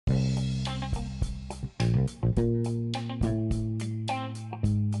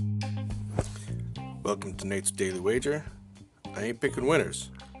Welcome to Nate's Daily Wager. I ain't picking winners,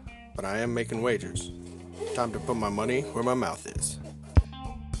 but I am making wagers. Time to put my money where my mouth is.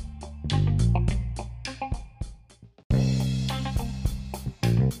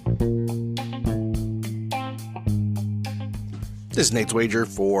 This is Nate's Wager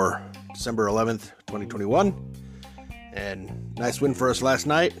for December 11th, 2021. And nice win for us last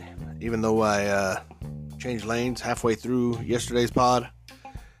night, even though I changed lanes halfway through yesterday's pod.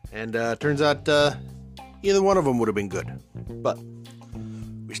 And turns out either one of them would have been good. But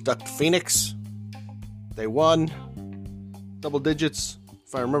we stuck to Phoenix. They won double digits,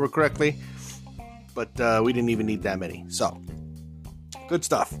 if I remember correctly. But we didn't even need that many. So, good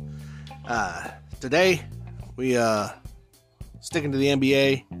stuff. Today, we sticking to the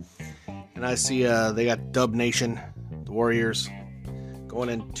NBA. And I see they got Dub Nation, the Warriors, going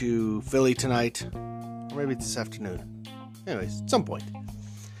into Philly tonight. Or maybe this afternoon. Anyways, at some point.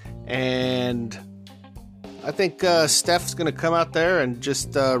 And I think Steph's going to come out there and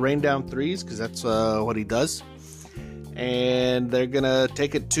just rain down threes, because that's what he does. And they're going to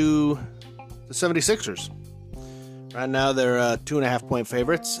take it to the 76ers. Right now they're 2.5 point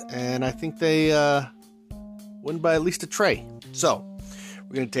favorites, and I think they win by at least a tray. So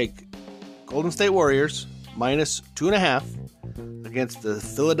we're going to take Golden State Warriors minus 2.5 against the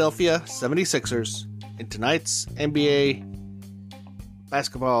Philadelphia 76ers in tonight's NBA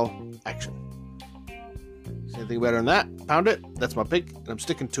basketball action. See anything better than that? Pound it. That's my pick, and I'm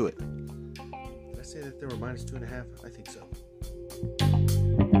sticking to it. Did I say that they were minus 2.5? I think so.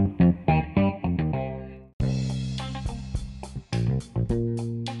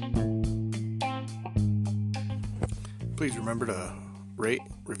 Please remember to rate,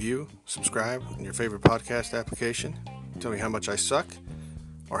 review, subscribe in your favorite podcast application. Tell me how much I suck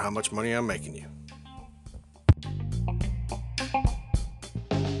or how much money I'm making you.